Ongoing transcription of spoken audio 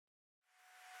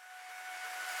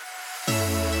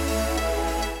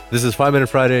This is 5 Minute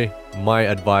Friday, my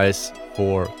advice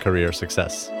for career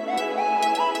success.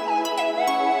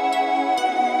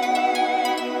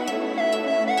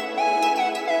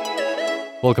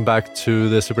 Welcome back to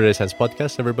the Super Data Science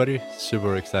Podcast, everybody.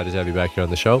 Super excited to have you back here on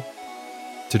the show.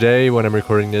 Today, when I'm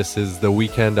recording this, is the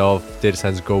weekend of Data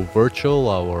Science Go Virtual,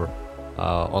 our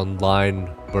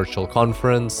online virtual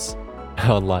conference.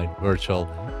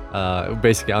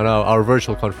 Basically on our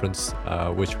virtual conference,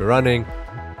 which we're running.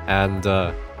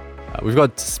 And we've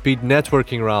got speed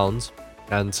networking rounds.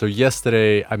 And so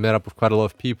yesterday, I met up with quite a lot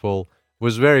of people. It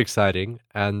was very exciting.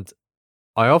 And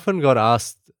I often get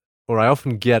asked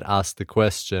the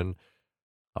question,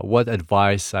 what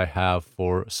advice I have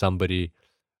for somebody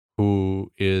who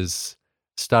is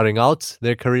starting out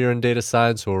their career in data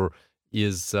science or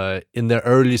is in their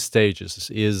early stages,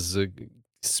 is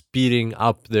speeding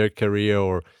up their career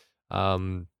or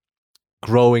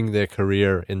growing their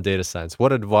career in data science.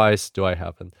 What advice do I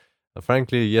have? And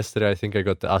frankly, yesterday, I think I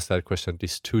got asked that question at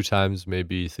least 2 times,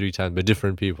 maybe 3 times by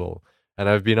different people. And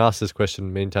I've been asked this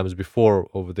question many times before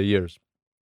over the years.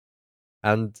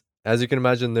 And as you can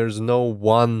imagine, there's no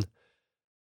one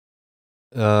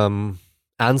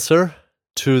answer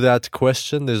to that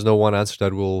question. There's no one answer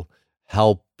that will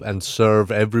help and serve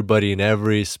everybody in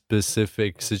every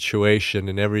specific situation,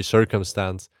 in every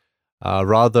circumstance.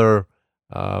 Rather,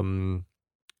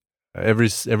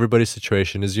 everybody's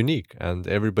situation is unique and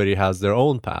everybody has their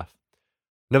own path.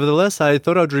 Nevertheless, I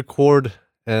thought I'd record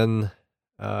an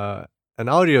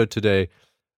audio today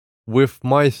with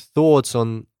my thoughts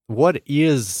on what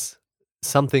is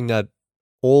something that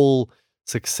all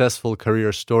successful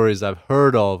career stories I've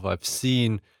heard of, I've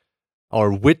seen,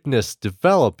 or witnessed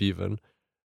develop even,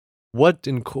 what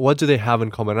do they have in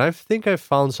common? I think I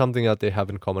found something that they have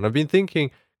in common. I've been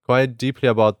thinking quite deeply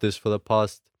about this for the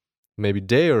past maybe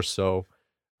day or so,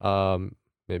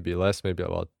 maybe less, maybe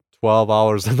about 12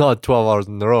 hours, not 12 hours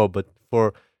in a row, but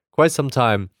for quite some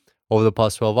time over the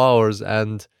past 12 hours.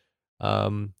 And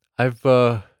I've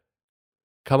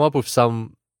come up with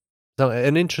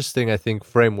an interesting, I think,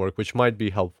 framework, which might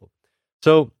be helpful.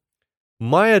 So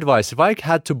my advice, if I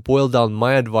had to boil down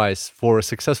my advice for a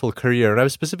successful career, and I'm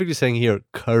specifically saying here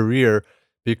career,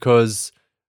 because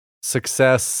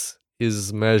success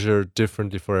is measured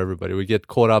differently for everybody. We get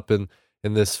caught up in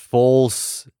this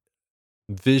false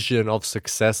vision of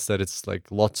success that it's like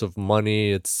lots of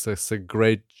money, it's a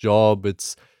great job,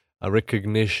 it's a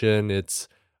recognition, it's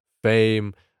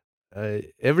fame.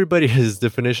 Everybody's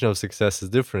definition of success is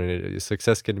different.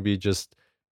 Success can be just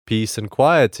peace and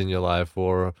quiet in your life,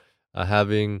 or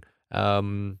having a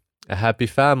happy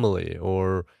family,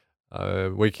 or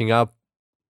waking up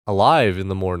alive in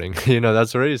the morning.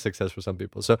 That's already success for some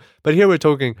people. So, but here we're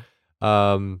talking,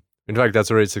 in fact, that's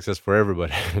already success for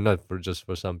everybody, not just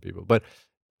for some people. But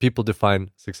people define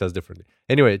success differently.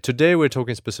 Anyway, today we're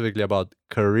talking specifically about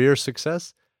career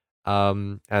success,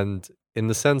 and in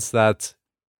the sense that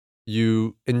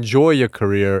you enjoy your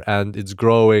career and it's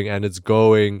growing and it's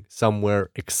going somewhere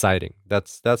exciting.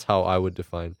 That's how I would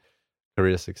define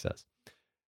career success.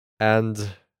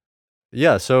 And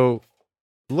yeah, so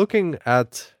looking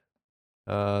at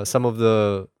some of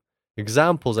the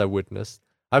examples I witnessed,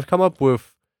 I've come up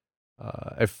with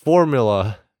a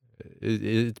formula.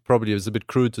 It probably is a bit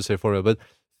crude to say formula, but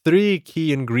 3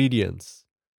 key ingredients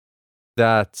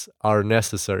that are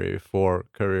necessary for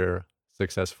career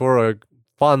success, for a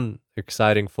fun,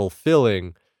 exciting,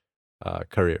 fulfilling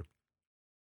career.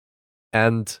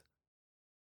 And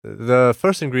the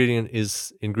first ingredient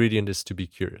is to be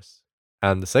curious.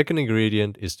 And the second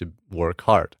ingredient is to work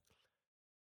hard.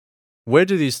 Where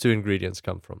do these 2 ingredients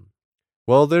come from?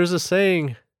 Well, there's a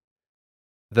saying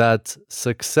that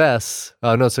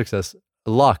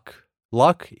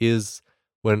luck is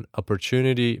when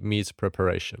opportunity meets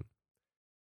preparation.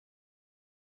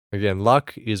 Again,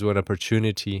 luck is when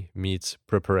opportunity meets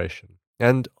preparation.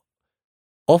 And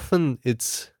often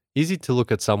it's easy to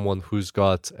look at someone who's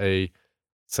got a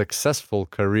successful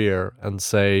career and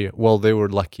say, well, they were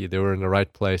lucky, they were in the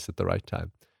right place at the right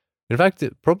time. In fact,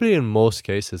 probably in most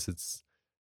cases,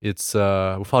 it's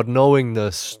without knowing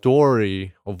the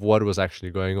story of what was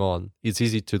actually going on, it's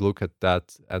easy to look at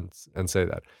that and say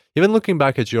that. Even looking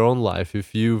back at your own life,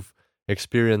 if you've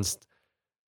experienced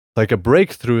like a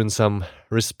breakthrough in some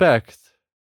respect,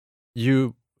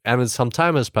 and some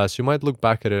time has passed, you might look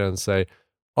back at it and say,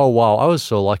 oh, wow, I was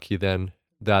so lucky then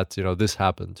that, this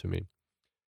happened to me.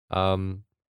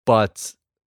 But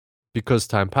because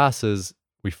time passes,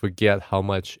 we forget how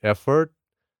much effort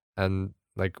and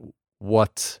like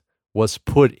what was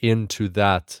put into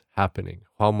that happening,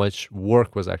 how much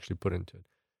work was actually put into it.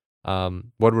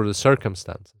 What were the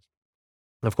circumstances?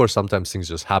 Of course, sometimes things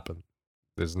just happen.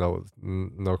 There's no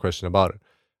question about it.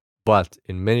 But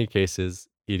in many cases,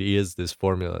 it is this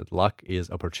formula. Luck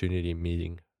is opportunity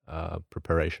meeting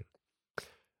preparation.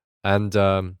 And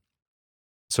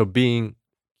so being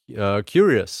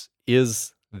curious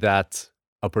is that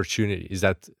opportunity, is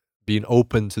that being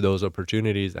open to those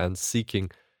opportunities and seeking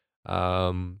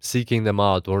them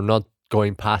out, or not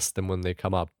going past them when they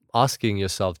come up, asking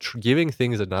yourself, giving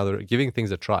things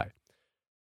a try.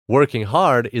 Working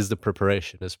hard is the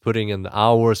preparation, is putting in the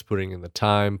hours, putting in the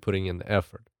time, putting in the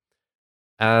effort.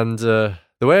 And the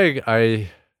way I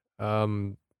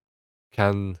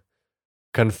can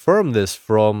confirm this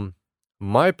from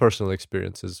my personal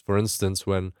experiences, for instance,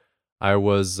 when I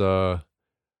was um,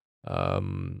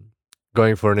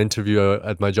 going for an interview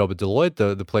at my job at Deloitte,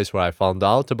 the place where I found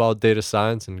out about data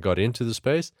science and got into the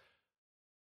space,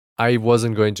 I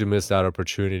wasn't going to miss that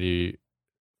opportunity.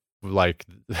 Like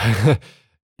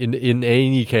in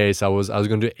any case, I was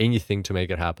going to do anything to make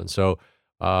it happen. So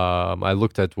I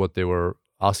looked at what they were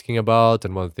asking about,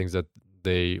 and one of the things that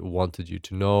they wanted you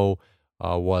to know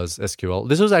was SQL.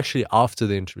 This was actually after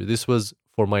the interview. This was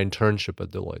for my internship at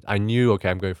Deloitte. I knew, okay,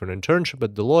 I'm going for an internship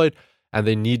at Deloitte, and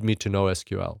they need me to know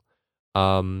SQL.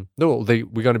 No,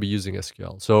 we're going to be using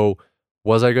SQL. So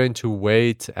was I going to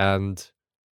wait and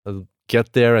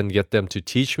get there and get them to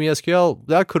teach me SQL?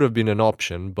 That could have been an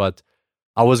option, but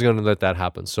I wasn't going to let that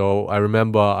happen. So I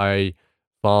remember I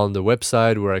found a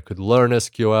website where I could learn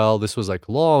SQL. This was like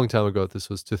a long time ago. This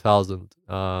was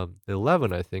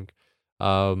 2011, I think,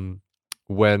 or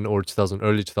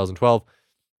early 2012,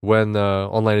 when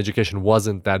online education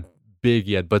wasn't that big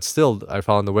yet. But still, I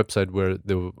found a website where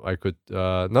I could,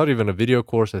 not even a video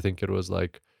course. I think it was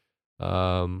like,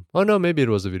 oh no, maybe it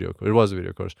was a video course. It was a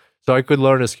video course. So I could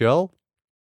learn SQL,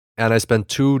 and I spent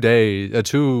 2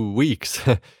 weeks,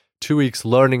 2 weeks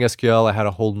learning SQL. I had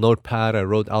a whole notepad. I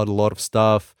wrote out a lot of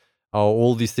stuff,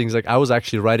 all these things. Like I was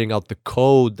actually writing out the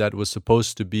code that was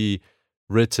supposed to be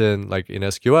written like in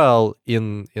SQL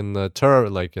in the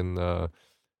term, like in the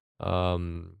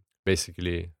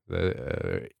basically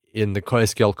in the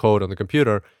SQL code on the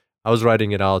computer. I was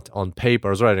writing it out on paper.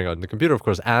 I was writing it out on the computer, of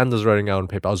course, and I was writing it out on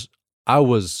paper. I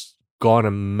was gonna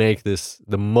make this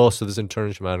the most of this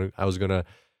internship. I was gonna,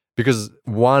 because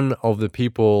one of the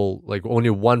people, like only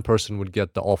one person would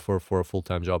get the offer for a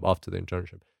full-time job after the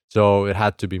internship. So it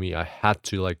had to be me. I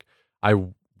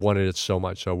wanted it so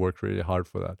much. So I worked really hard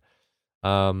for that.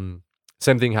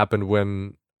 Same thing happened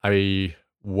when I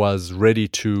was ready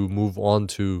to move on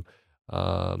to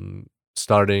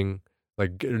starting,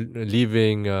 like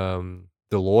leaving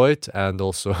Deloitte, and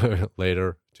also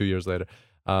later, 2 years later,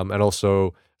 and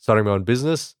also starting my own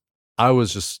business.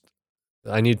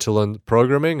 I need to learn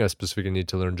programming. I specifically need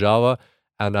to learn Java.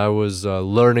 And I was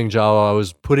learning Java. I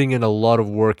was putting in a lot of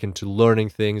work into learning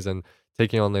things and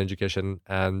taking online education.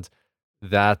 And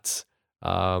that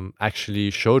actually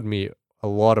showed me a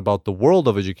lot about the world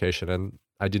of education. And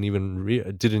I didn't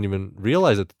even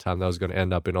realize at the time that I was going to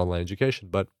end up in online education.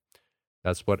 But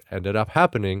that's what ended up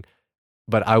happening.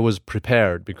 But I was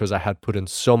prepared because I had put in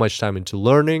so much time into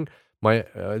learning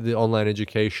the online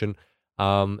education.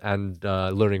 And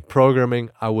learning programming.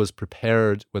 I was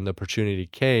prepared when the opportunity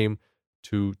came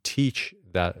to teach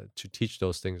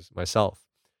those things myself.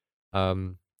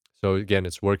 So again,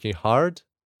 it's working hard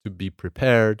to be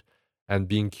prepared and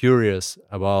being curious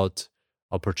about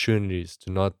opportunities,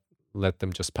 to not let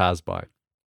them just pass by.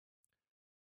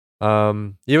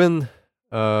 Even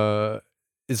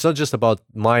it's not just about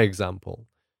my example.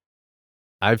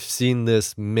 I've seen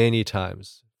this many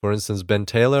times. For instance, Ben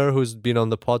Taylor, who's been on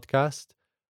the podcast,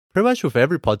 pretty much with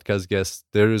every podcast guest,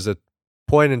 there is a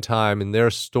point in time in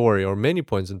their story, or many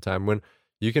points in time, when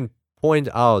you can point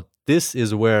out this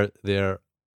is where their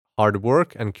hard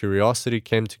work and curiosity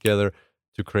came together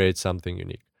to create something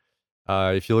unique.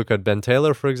 If you look at Ben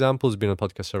Taylor, for example, who's been on the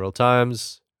podcast several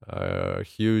times, a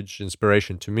huge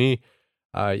inspiration to me.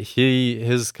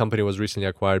 His company was recently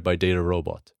acquired by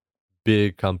DataRobot.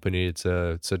 Big company. It's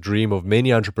a dream of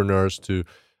many entrepreneurs to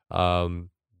end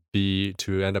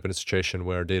up in a situation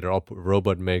where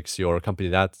DataRobot makes your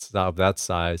company of that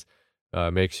size,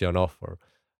 makes you an offer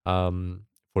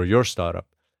for your startup.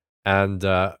 And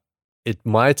it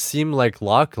might seem like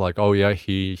luck, like, oh yeah,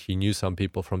 he knew some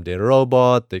people from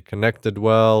DataRobot, they connected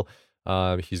well,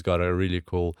 he's got a really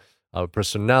cool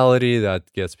personality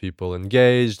that gets people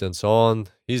engaged and so on.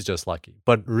 He's just lucky.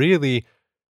 But really,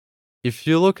 if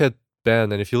you look at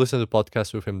Ben and if you listen to the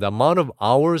podcast with him, the amount of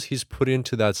hours he's put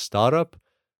into that startup,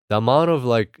 the amount of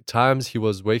like times he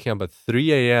was waking up at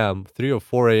 3 a.m., 3 or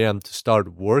 4 a.m. to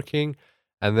start working,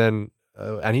 and then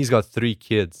and he's got 3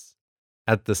 kids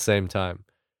at the same time.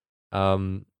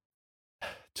 um,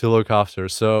 to look after.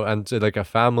 So, and like a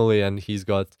family, and he's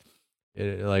got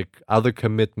like other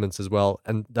commitments as well.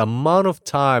 And the amount of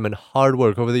time and hard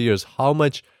work over the years, how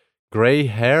much gray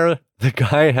hair the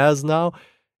guy has now,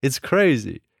 it's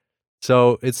crazy.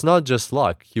 So it's not just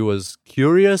luck. He was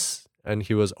curious and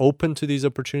he was open to these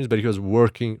opportunities, but he was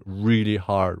working really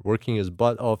hard, working his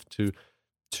butt off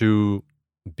to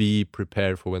be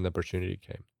prepared for when the opportunity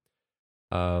came.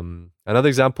 Another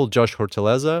example, Josh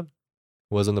Hortaleza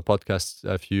was on the podcast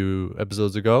a few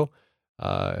episodes ago.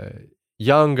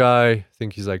 Young guy, I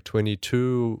think he's like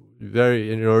 22,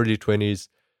 very in early 20s.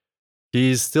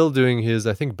 He's still doing his,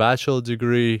 I think, bachelor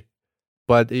degree,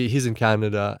 but he's in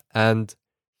Canada, and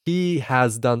he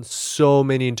has done so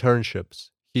many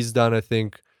internships. He's done, I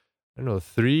think, I don't know,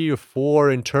 3 or 4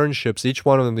 internships. Each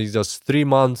one of them, he does 3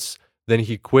 months, then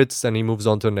he quits and he moves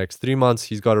on to the next 3 months.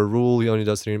 He's got a rule, he only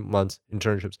does 3 months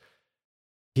internships.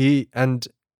 He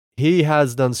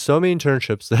has done so many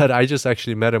internships that I just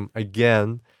actually met him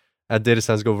again at Data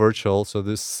Science Go Virtual. So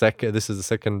this is the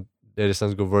second Data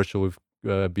Science Go Virtual we've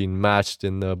been matched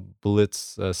in the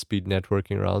Blitz speed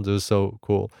networking rounds. It was so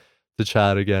cool to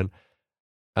chat again.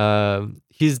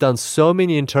 He's done so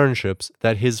many internships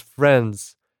that his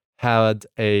friends had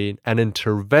an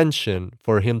intervention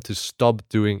for him to stop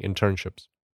doing internships.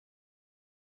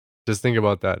 Just think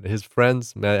about that. His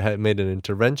friends had made an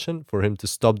intervention for him to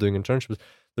stop doing internships.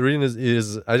 The reason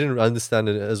is I didn't understand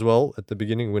it as well at the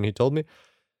beginning when he told me.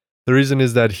 The reason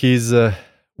is that he's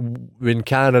in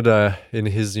Canada in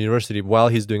his university while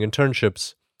he's doing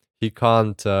internships. He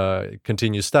can't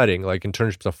continue studying. Like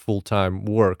internships are full-time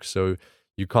work, so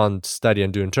you can't study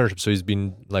and do internships. So he's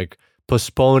been like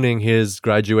postponing his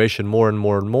graduation more and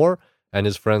more and more. And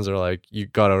his friends are like, "You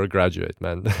gotta graduate,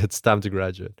 man. It's time to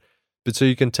graduate." But so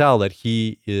you can tell that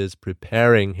he is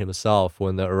preparing himself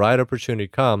when the right opportunity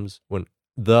comes, when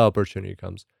the opportunity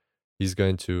comes, he's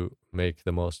going to make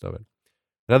the most of it.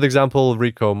 Another example,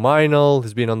 Rico Meinl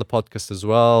has been on the podcast as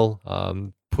well,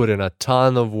 put in a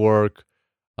ton of work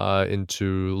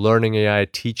into learning AI,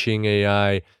 teaching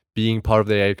AI, being part of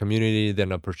the AI community.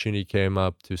 Then opportunity came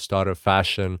up to start a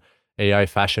AI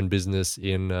fashion business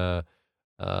in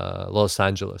Los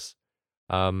Angeles.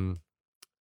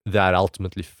 That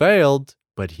ultimately failed,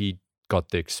 but he got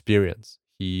the experience.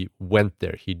 He went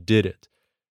there, he did it.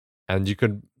 And you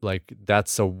could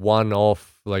that's a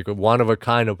one-off, like a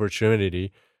one-of-a-kind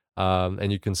opportunity.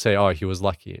 And you can say, oh, he was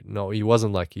lucky. No, he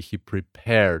wasn't lucky. He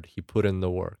prepared, he put in the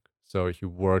work. So he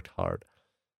worked hard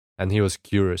and he was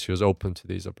curious. He was open to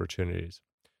these opportunities.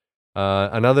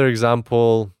 Another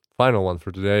example, final one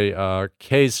for today,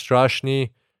 Kay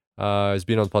Strashny has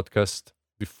been on podcast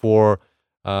before.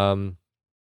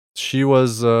 She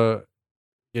was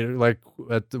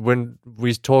when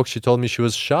we talked, she told me she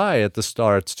was shy at the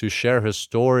start to share her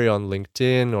story on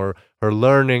LinkedIn or her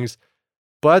learnings,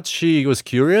 but she was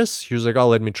curious. She was like, "Oh,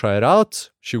 let me try it out."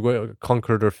 She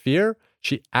conquered her fear.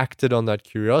 She acted on that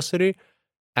curiosity,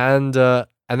 and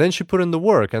then she put in the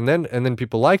work, and then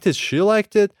people liked it. She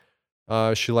liked it.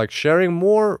 She liked sharing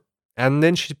more, and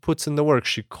then she puts in the work.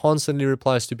 She constantly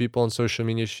replies to people on social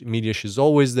media. She's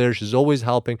always there. She's always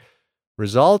helping.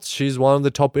 Results, she's one of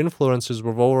the top influencers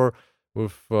with over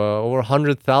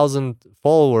 100,000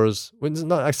 followers.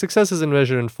 Success isn't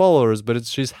measured in followers, but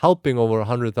she's helping over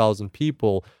 100,000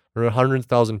 people, or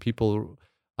 100,000 people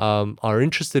are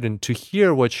interested in to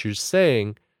hear what she's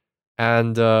saying,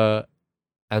 and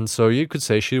so you could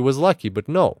say she was lucky, but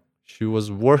no, she was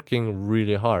working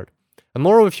really hard. And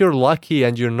moreover, if you're lucky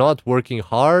and you're not working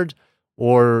hard,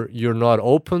 or you're not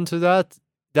open to that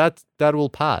will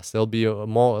pass. There'll be a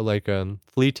more like a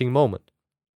fleeting moment.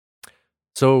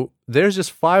 So there's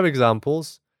just 5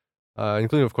 examples,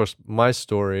 including, of course, my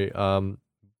story.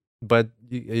 But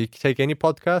you take any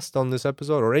podcast on this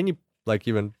episode, or any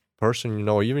even person you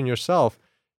know, even yourself,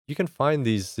 you can find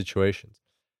these situations.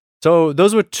 So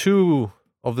those were 2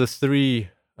 of the 3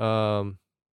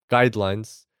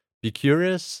 guidelines: be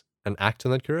curious and act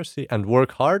on that curiosity, and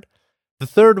work hard. The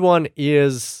third one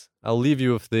is, I'll leave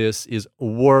you with this, is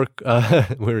work.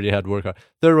 We already had work hard.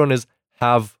 Third one is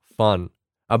have fun.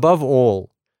 Above all,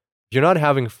 if you're not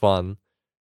having fun,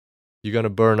 you're going to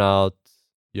burn out.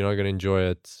 You're not going to enjoy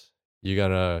it. You're going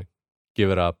to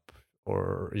give it up,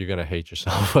 or you're going to hate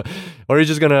yourself, or you're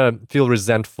just going to feel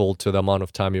resentful to the amount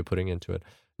of time you're putting into it.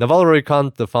 Naval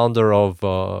Ravikant, the founder of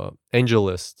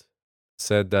AngelList,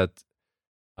 said that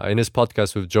in his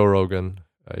podcast with Joe Rogan,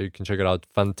 you can check it out.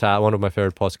 One of my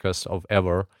favorite podcasts of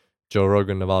ever. Joe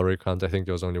Rogan, Naval Ravikant. I think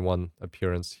there was only one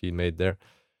appearance he made there.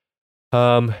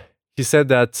 He said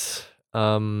that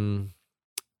when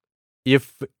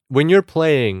you're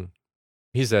playing,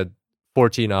 he said,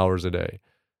 14 hours a day.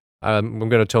 I'm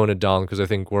going to tone it down because I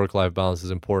think work-life balance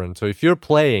is important. So if you're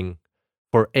playing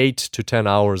for 8 to 10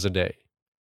 hours a day,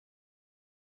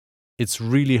 it's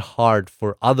really hard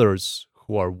for others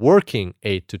who are working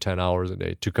 8 to 10 hours a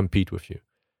day to compete with you.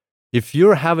 If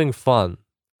you're having fun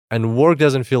and work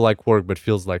doesn't feel like work but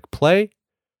feels like play,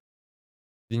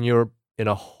 then you're in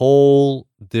a whole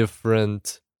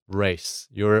different race.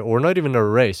 Or not even a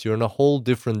race, you're in a whole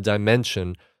different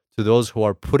dimension to those who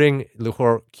are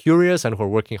curious and who are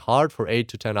working hard for 8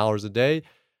 to 10 hours a day,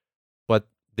 but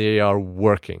they are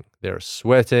working. They're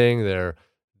sweating, they're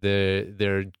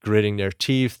gritting their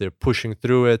teeth, they're pushing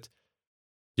through it.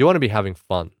 You want to be having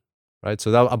fun, right? So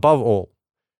that, above all,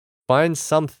 find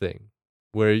something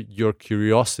where your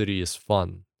curiosity is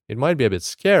fun. It might be a bit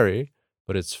scary,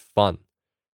 but it's fun.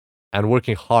 And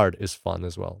working hard is fun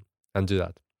as well. And do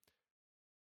that.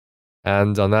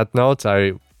 And on that note,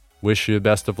 I wish you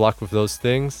best of luck with those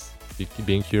things.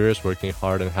 Being curious, working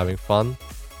hard, and having fun.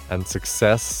 And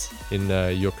success in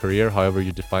your career, however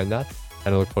you define that.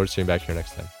 And I look forward to seeing you back here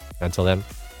next time. Until then,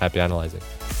 happy analyzing.